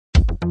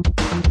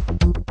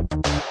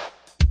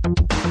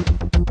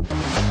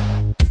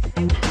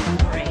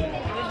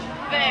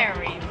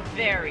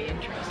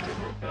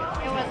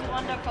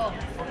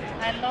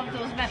I love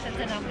those methods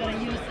and I'm going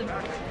to use them.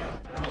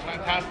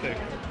 Fantastic.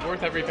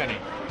 Worth every penny.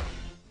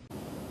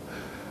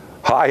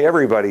 Hi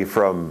everybody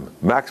from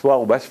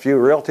Maxwell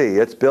Westview Realty.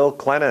 It's Bill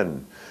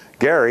Clennan.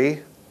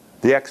 Gary,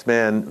 the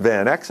X-Man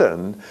Van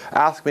Exen,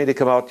 asked me to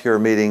come out to your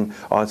meeting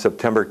on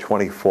September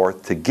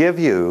 24th to give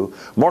you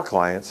more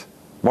clients,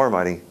 more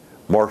money,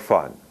 more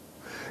fun.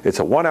 It's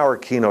a 1-hour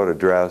keynote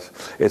address.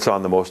 It's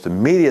on the most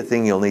immediate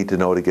thing you'll need to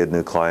know to get a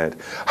new client,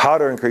 how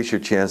to increase your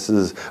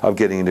chances of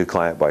getting a new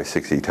client by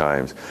 60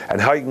 times,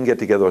 and how you can get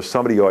together with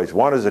somebody you always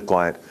wanted as a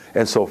client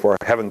and so far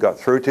haven't got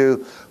through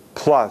to.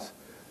 Plus,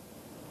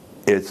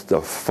 it's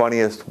the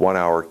funniest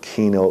 1-hour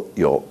keynote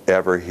you'll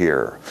ever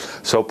hear.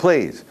 So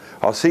please,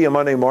 I'll see you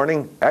Monday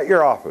morning at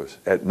your office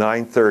at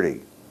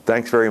 9:30.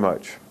 Thanks very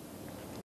much.